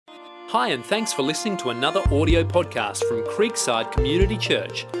Hi, and thanks for listening to another audio podcast from Creekside Community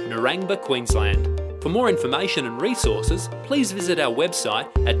Church, Narangba, Queensland. For more information and resources, please visit our website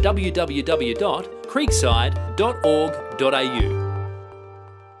at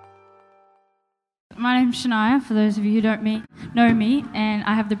www.creekside.org.au. My name's Shania, for those of you who don't know me, and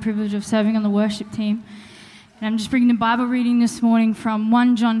I have the privilege of serving on the worship team. And I'm just bringing the Bible reading this morning from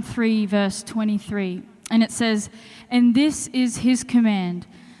 1 John 3, verse 23. And it says, "And this is his command,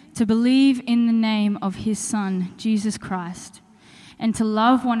 to believe in the name of his Son, Jesus Christ, and to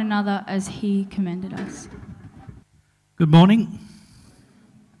love one another as he commanded us." Good morning.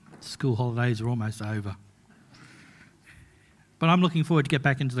 School holidays are almost over. But I'm looking forward to get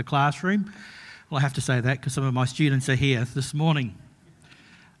back into the classroom. Well, I have to say that because some of my students are here this morning.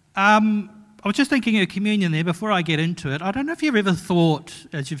 I was just thinking of communion there before I get into it. I don't know if you've ever thought,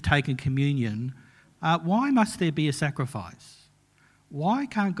 as you've taken communion, why must there be a sacrifice? Why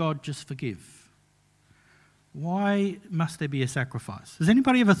can't God just forgive? Why must there be a sacrifice? Has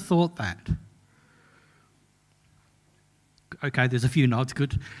anybody ever thought that? Okay, there's a few nods,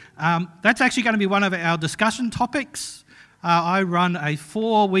 good. That's actually going to be one of our discussion topics. I run a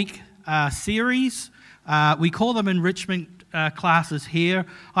 4-week series. We call them enrichment classes here.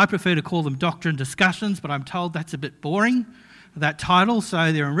 I prefer to call them doctrine discussions, but I'm told that's a bit boring, that title,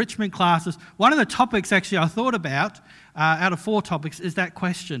 so they're enrichment classes. One of the topics actually I thought about, out of 4 topics, is that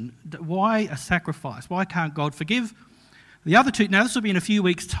question: why a sacrifice? Why can't God forgive? The other 2, now this will be in a few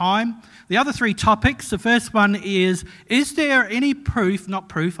weeks' time. The other 3 topics, the first one is there any proof, not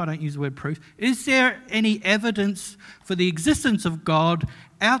proof, I don't use the word proof, is there any evidence for the existence of God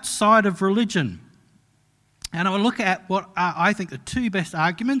outside of religion? And I will look at what I think the 2 best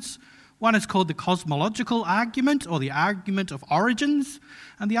arguments. One is called the cosmological argument, or the argument of origins,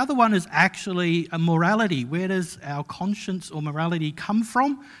 and the other one is actually a morality. Where does our conscience or morality come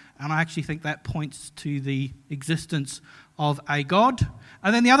from? And I actually think that points to the existence of a God.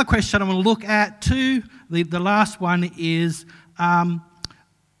 And then the other question I want to look at too, the last one is, why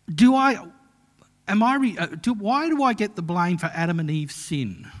do I get the blame for Adam and Eve's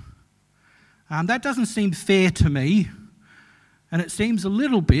sin? That doesn't seem fair to me, and it seems a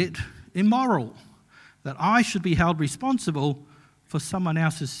little bit immoral that I should be held responsible for someone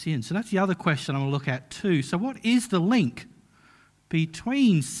else's sin. So that's the other question I'm going to look at too. So what is the link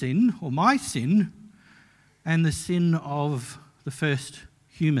between sin, or my sin, and the sin of the first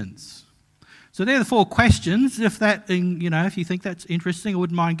humans? So they're the 4 questions. If you think that's interesting, I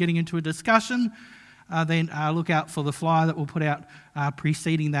wouldn't mind getting into a discussion. Then look out for the flyer that we'll put out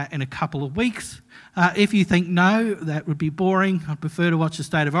preceding that in a couple of weeks. If you think no, that would be boring, I'd prefer to watch the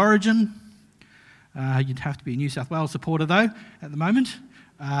State of Origin. You'd have to be a New South Wales supporter though at the moment.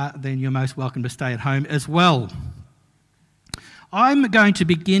 Then you're most welcome to stay at home as well. I'm going to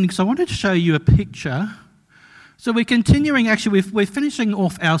begin because I wanted to show you a picture. So we're continuing, actually we're finishing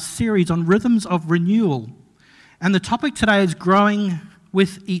off our series on rhythms of renewal. And the topic today is growing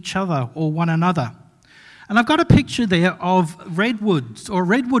with each other or one another. And I've got a picture there of redwoods, or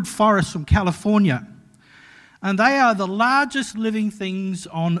redwood forests from California. And they are the largest living things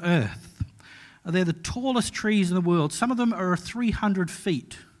on Earth. They're the tallest trees in the world. Some of them are 300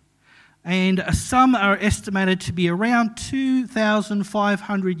 feet. And some are estimated to be around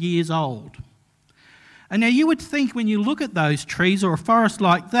 2,500 years old. And now you would think when you look at those trees, or a forest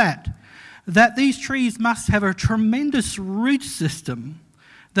like that these trees must have a tremendous root system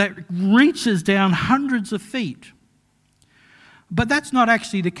that reaches down hundreds of feet. But that's not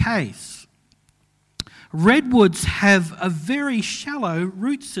actually the case. Redwoods have a very shallow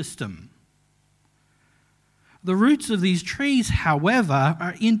root system. The roots of these trees, however,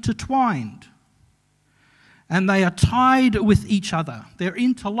 are intertwined, and they are tied with each other. They're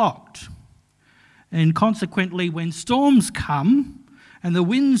interlocked. And consequently, when storms come and the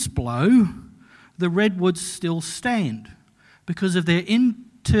winds blow, the redwoods still stand because of their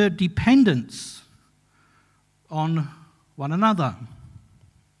interdependence on one another.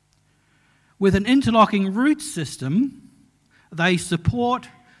 With an interlocking root system, they support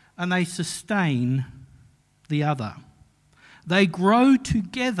and they sustain the other. They grow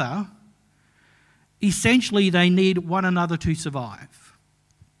together. Essentially, they need one another to survive.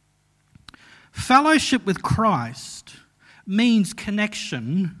 Fellowship with Christ means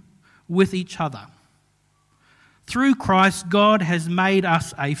connection with each other. Through Christ, God has made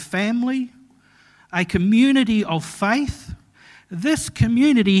us a family, a community of faith. This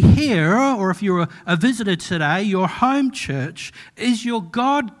community here, or if you're a visitor today, your home church, is your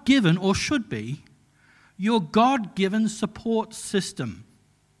God-given, or should be, your God-given support system.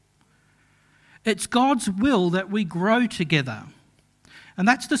 It's God's will that we grow together. And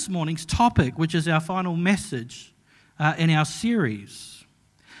that's this morning's topic, which is our final message in our series.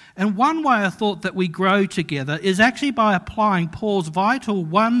 And one way I thought that we grow together is actually by applying Paul's vital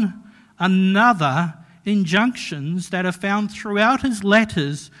one another injunctions that are found throughout his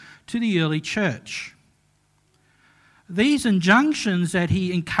letters to the early church. These injunctions that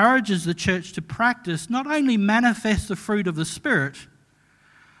he encourages the church to practice not only manifest the fruit of the Spirit,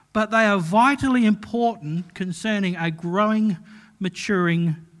 but they are vitally important concerning a growing,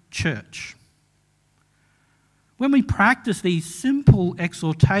 maturing church. When we practice these simple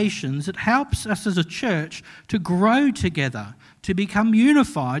exhortations, it helps us as a church to grow together, to become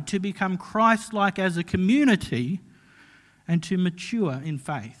unified, to become Christ-like as a community, and to mature in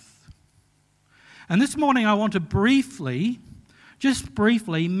faith. And this morning I want to just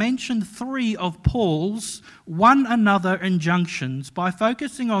briefly mention 3 of Paul's one another injunctions by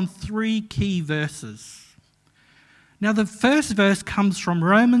focusing on 3 key verses. Now the first verse comes from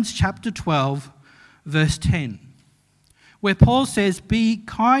Romans chapter 12, verse 10, where Paul says, "Be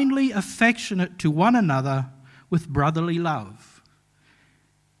kindly affectionate to one another with brotherly love,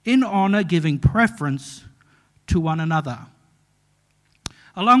 in honour giving preference to one another."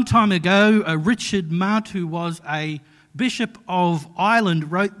 A long time ago, Richard Mart, who was a Bishop of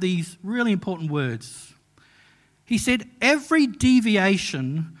Ireland, wrote these really important words. He said, "Every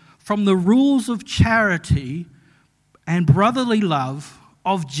deviation from the rules of charity and brotherly love,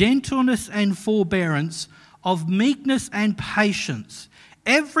 of gentleness and forbearance, of meekness and patience,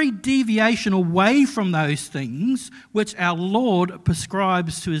 every deviation away from those things which our Lord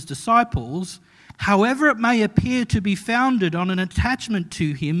prescribes to his disciples, however it may appear to be founded on an attachment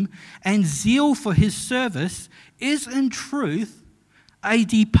to him and zeal for his service, is in truth a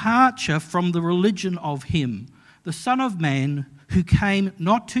departure from the religion of him, the Son of Man, who came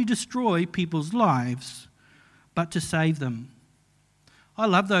not to destroy people's lives, but to save them." I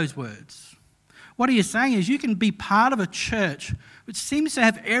love those words. What he is saying is you can be part of a church which seems to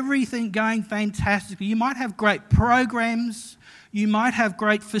have everything going fantastically. You might have great programs, you might have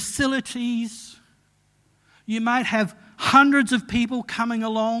great facilities, you might have hundreds of people coming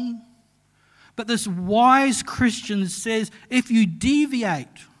along. But this wise Christian says if you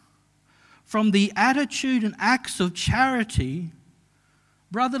deviate from the attitude and acts of charity,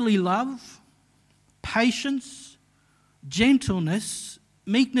 brotherly love, patience, gentleness,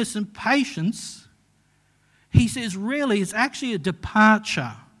 meekness and patience, he says really it's actually a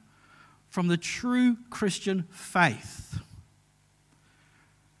departure from the true Christian faith.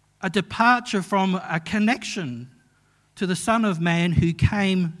 A departure from a connection to the Son of Man who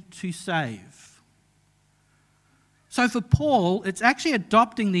came to save. So for Paul, it's actually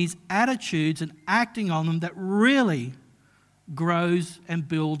adopting these attitudes and acting on them that really grows and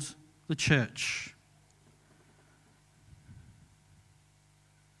builds the church.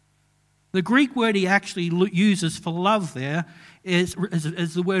 The Greek word he actually uses for love there is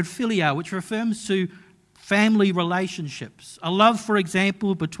the word philia, which refers to family relationships. A love, for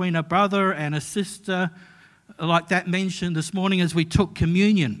example, between a brother and a sister, like that mentioned this morning as we took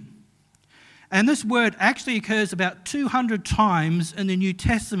communion. And this word actually occurs about 200 times in the New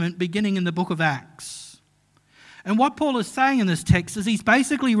Testament, beginning in the book of Acts. And what Paul is saying in this text is he's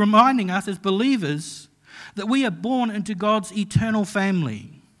basically reminding us as believers that we are born into God's eternal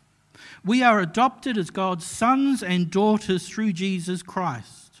family. We are adopted as God's sons and daughters through Jesus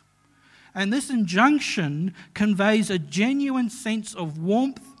Christ. And this injunction conveys a genuine sense of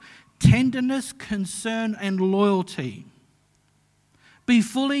warmth, tenderness, concern, and loyalty. Be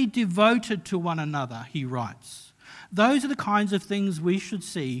fully devoted to one another, he writes. Those are the kinds of things we should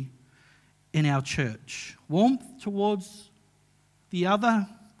see in our church. Warmth towards the other,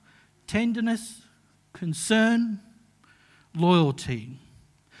 tenderness, concern, loyalty.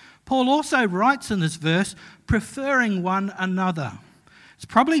 Paul also writes in this verse, preferring one another. It's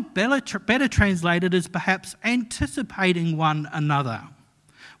probably better translated as perhaps anticipating one another.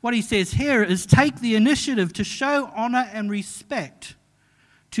 What he says here is take the initiative to show honour and respect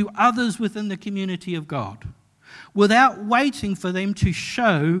to others within the community of God without waiting for them to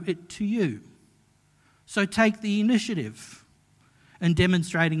show it to you. So take the initiative in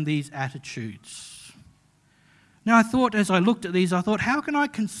demonstrating these attitudes. Now I thought, as I looked at these, how can I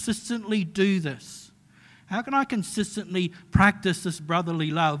consistently do this? How can I consistently practice this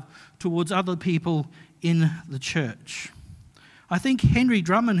brotherly love towards other people in the church? I think Henry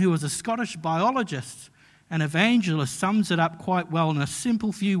Drummond, who was a Scottish biologist and evangelist, sums it up quite well in a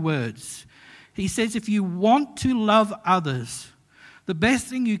simple few words. He says, if you want to love others, the best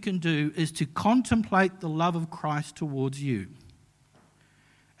thing you can do is to contemplate the love of Christ towards you,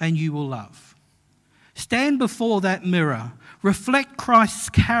 and you will love. Stand before that mirror. Reflect Christ's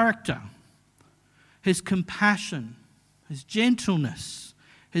character, his compassion, his gentleness,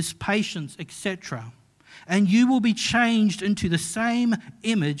 his patience, etc. And you will be changed into the same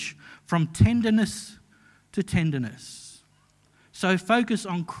image from tenderness to tenderness. So focus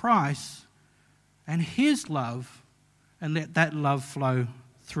on Christ and his love, and let that love flow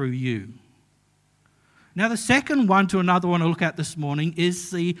through you. Now, the second one to another one to look at this morning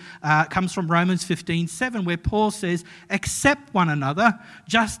is comes from Romans 15:7, where Paul says, accept one another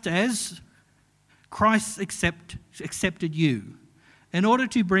just as Christ accepted you, in order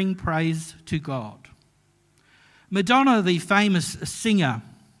to bring praise to God. Madonna, the famous singer,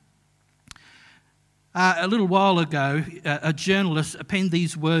 a little while ago, a journalist penned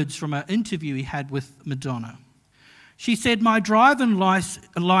these words from an interview he had with Madonna. She said, my drive in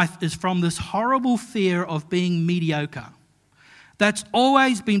life is from this horrible fear of being mediocre. That's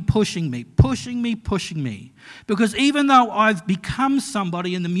always been pushing me. Because even though I've become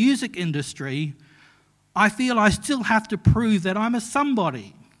somebody in the music industry, I feel I still have to prove that I'm a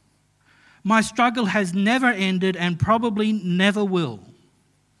somebody. My struggle has never ended and probably never will.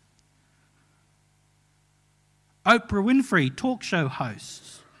 Oprah Winfrey, talk show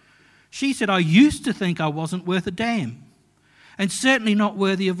host. She said, I used to think I wasn't worth a damn, and certainly not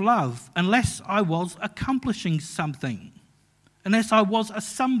worthy of love, unless I was accomplishing something, unless I was a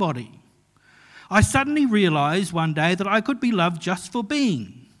somebody. I suddenly realized one day that I could be loved just for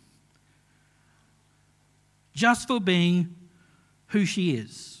being who she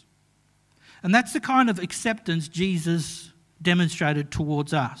is. And that's the kind of acceptance Jesus demonstrated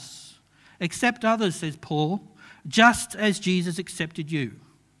towards us. Accept others, says Paul, just as Jesus accepted you.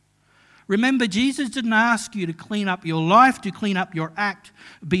 Remember, Jesus didn't ask you to clean up your life, to clean up your act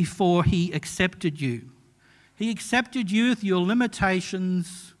before he accepted you. He accepted you with your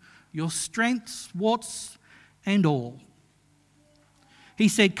limitations, your strengths, warts and all. He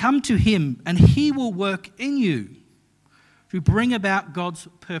said, come to him and he will work in you to bring about God's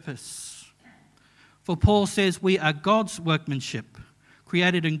purpose. For Paul says we are God's workmanship,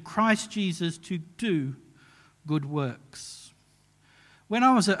 created in Christ Jesus to do good works. When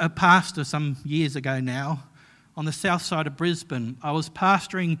I was a pastor some years ago now, on the south side of Brisbane, I was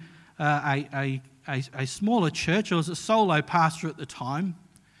pastoring a smaller church. I was a solo pastor at the time.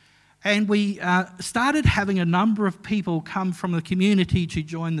 And we started having a number of people come from the community to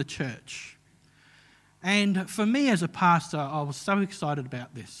join the church. And for me as a pastor, I was so excited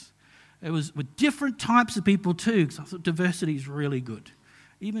about this. It was with different types of people too, because I thought diversity is really good.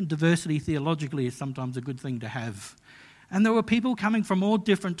 Even diversity theologically is sometimes a good thing to have. And there were people coming from all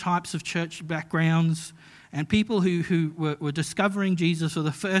different types of church backgrounds, and people who were discovering Jesus for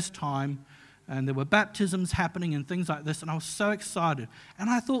the first time, and there were baptisms happening and things like this, and I was so excited. And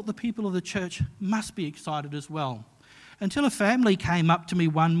I thought the people of the church must be excited as well. Until a family came up to me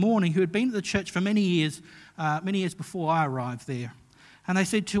one morning who had been at the church for many years before I arrived there. And they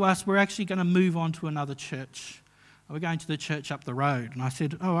said to us, we're actually going to move on to another church. We're going to the church up the road. And I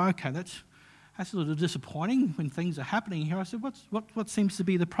said, oh, okay, that's a little disappointing when things are happening here. I said, what seems to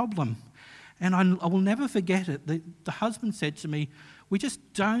be the problem? And I will never forget it. The husband said to me, we just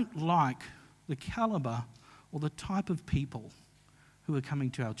don't like the calibre or the type of people who are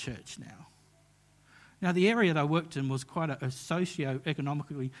coming to our church now. Now, the area that I worked in was quite a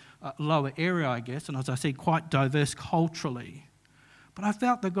socio-economically lower area, I guess, and as I said, quite diverse culturally. But I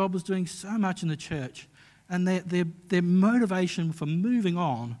felt that God was doing so much in the church, and their motivation for moving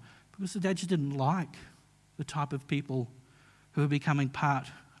on, because they just didn't like the type of people who are becoming part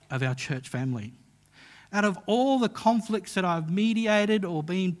of our church family. Out of all the conflicts that I've mediated or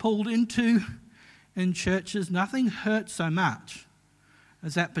been pulled into in churches, nothing hurt so much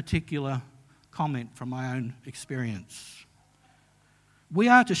as that particular comment from my own experience. We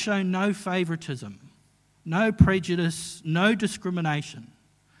are to show no favoritism, no prejudice, no discrimination,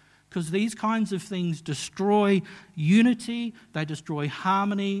 because these kinds of things destroy unity, they destroy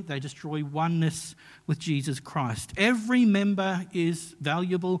harmony, they destroy oneness with Jesus Christ. Every member is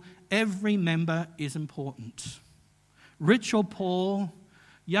valuable, every member is important. Rich or poor,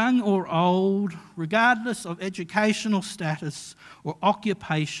 young or old, regardless of educational status or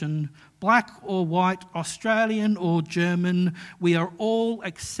occupation, black or white, Australian or German, we are all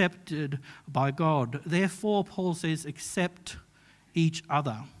accepted by God. Therefore, Paul says, accept each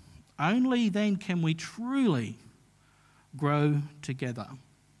other. Only then can we truly grow together.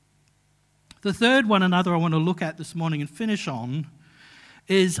 The third one another I want to look at this morning and finish on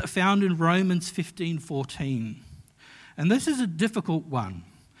is found in Romans 15:14. And this is a difficult one.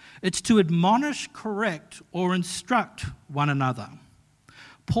 It's to admonish, correct, or instruct one another.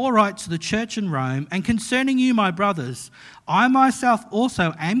 Paul writes to the church in Rome, "And concerning you, my brothers, I myself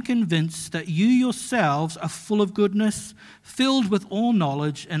also am convinced that you yourselves are full of goodness, filled with all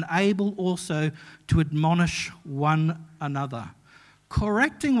knowledge, and able also to admonish one another."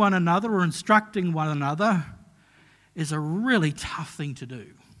 Correcting one another or instructing one another is a really tough thing to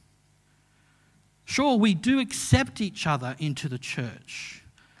do. Sure, we do accept each other into the church,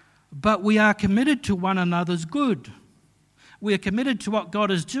 but we are committed to one another's good. We are committed to what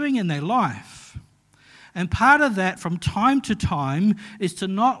God is doing in their life. And part of that from time to time is to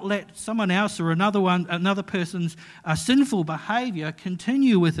not let someone else or another person's sinful behaviour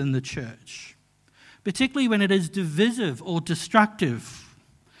continue within the church, particularly when it is divisive or destructive.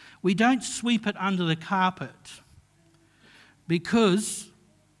 We don't sweep it under the carpet because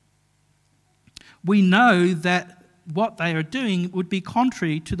we know that what they are doing would be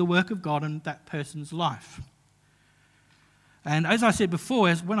contrary to the work of God in that person's life. And as I said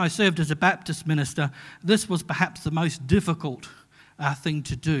before, when I served as a Baptist minister, this was perhaps the most difficult thing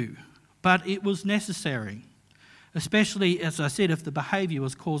to do. But it was necessary, especially, as I said, if the behaviour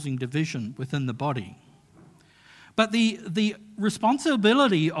was causing division within the body. But the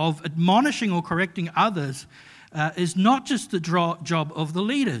responsibility of admonishing or correcting others is not just the job of the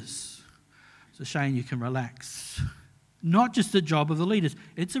leaders. So Shane, you can relax. Not just the job of the leaders.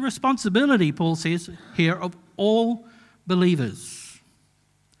 It's a responsibility, Paul says here, of all believers.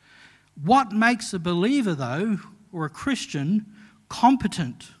 What makes a believer, though, or a Christian,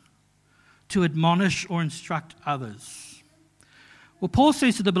 competent to admonish or instruct others? Well, Paul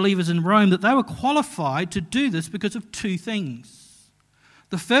says to the believers in Rome that they were qualified to do this because of two things.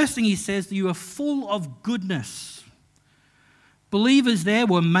 The first thing he says, that you are full of goodness. Believers there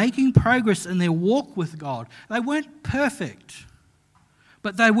were making progress in their walk with God. They weren't perfect,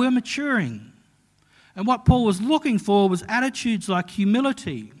 but they were maturing. And what Paul was looking for was attitudes like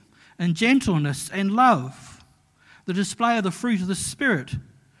humility and gentleness and love, the display of the fruit of the Spirit.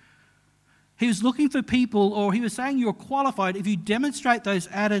 He was looking for people, or he was saying you're qualified if you demonstrate those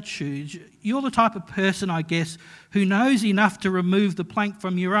attitudes. You're the type of person, I guess, who knows enough to remove the plank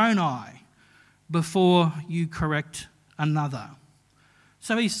from your own eye before you correct another.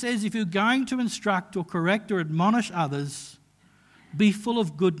 So he says if you're going to instruct or correct or admonish others, be full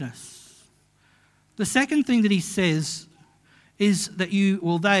of goodness. The second thing that he says is that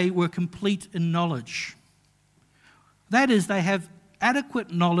they were complete in knowledge. That is, they have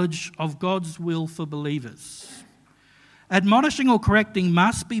adequate knowledge of God's will for believers. Admonishing or correcting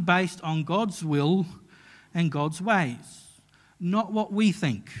must be based on God's will and God's ways, not what we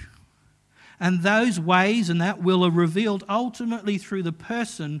think. And those ways and that will are revealed ultimately through the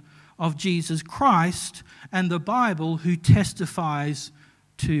person of Jesus Christ and the Bible, who testifies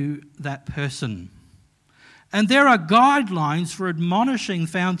to that person. And there are guidelines for admonishing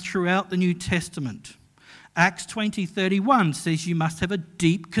found throughout the New Testament. Acts 20:31 says you must have a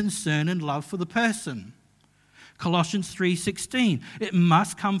deep concern and love for the person. Colossians 3:16, it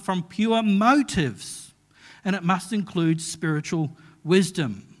must come from pure motives, and it must include spiritual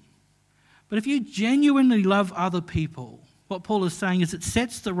wisdom. But if you genuinely love other people, what Paul is saying is it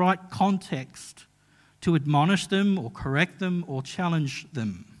sets the right context to admonish them or correct them or challenge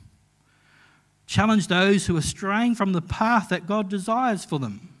them. Challenge those who are straying from the path that God desires for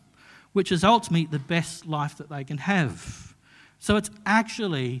them, which is ultimately the best life that they can have. So it's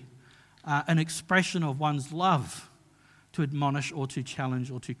actually an expression of one's love to admonish or to challenge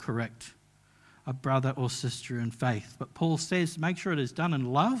or to correct a brother or sister in faith. But Paul says make sure it is done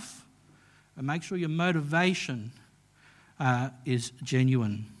in love, and make sure your motivation is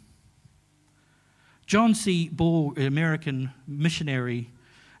genuine. John C. Ball, an American missionary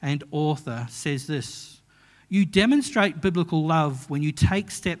and author, says this: you demonstrate biblical love when you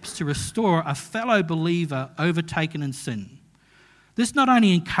take steps to restore a fellow believer overtaken in sin. This not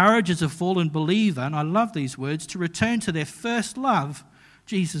only encourages a fallen believer, and I love these words, to return to their first love,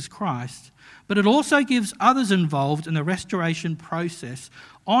 Jesus Christ, but it also gives others involved in the restoration process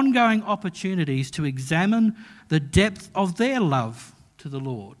ongoing opportunities to examine the depth of their love to the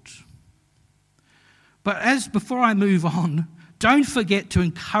Lord. But before I move on, don't forget to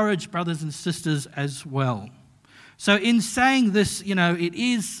encourage brothers and sisters as well. So in saying this, it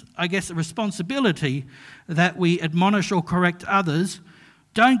is, I guess, a responsibility that we admonish or correct others.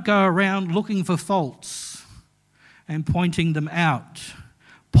 Don't go around looking for faults and pointing them out.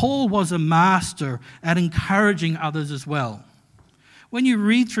 Paul was a master at encouraging others as well. When you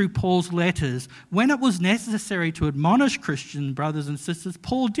read through Paul's letters, when it was necessary to admonish Christian brothers and sisters,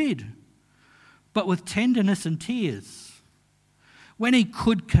 Paul did, but with tenderness and tears. When he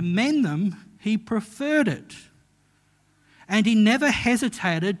could commend them, he preferred it. And he never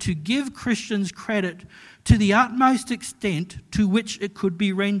hesitated to give Christians credit to the utmost extent to which it could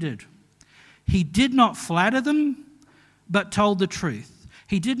be rendered. He did not flatter them, but told the truth.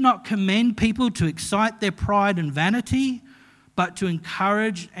 He did not commend people to excite their pride and vanity, but to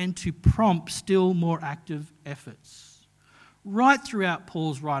encourage and to prompt still more active efforts. Right throughout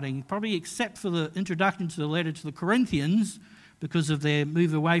Paul's writing, probably except for the introduction to the letter to the Corinthians, because of their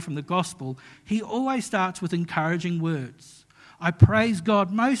move away from the gospel, he always starts with encouraging words. I praise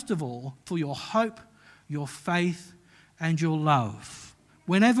God most of all for your hope, your faith, and your love.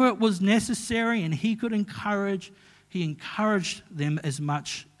 Whenever it was necessary and he could encourage, he encouraged them as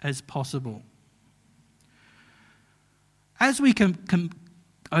much as possible. As we can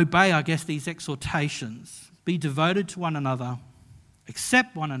obey, I guess, these exhortations, be devoted to one another,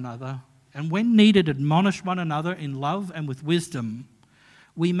 accept one another, and when needed, admonish one another in love and with wisdom,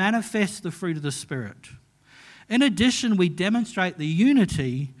 we manifest the fruit of the Spirit. In addition, we demonstrate the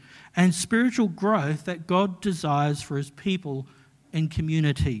unity and spiritual growth that God desires for his people in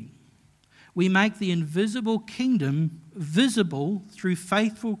community. We make the invisible kingdom visible through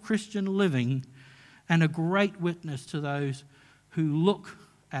faithful Christian living and a great witness to those who look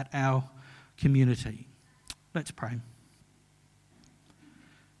at our community. Let's pray.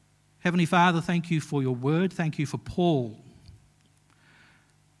 Heavenly Father, thank you for your word. Thank you for Paul.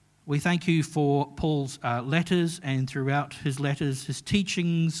 We thank you for Paul's letters, and throughout his letters, his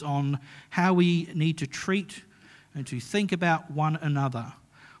teachings on how we need to treat and to think about one another.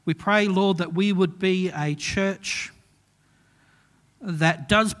 We pray, Lord, that we would be a church that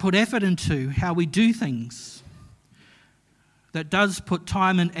does put effort into how we do things, that does put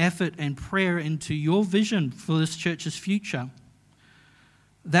time and effort and prayer into your vision for this church's future,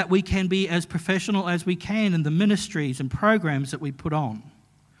 that we can be as professional as we can in the ministries and programs that we put on.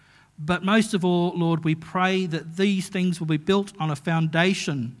 But most of all, Lord, we pray that these things will be built on a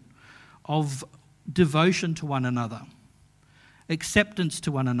foundation of devotion to one another, acceptance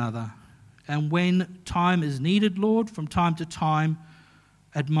to one another, and when time is needed, Lord, from time to time,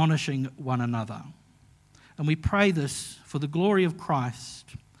 admonishing one another. And we pray this for the glory of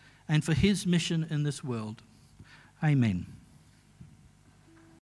Christ and for his mission in this world. Amen.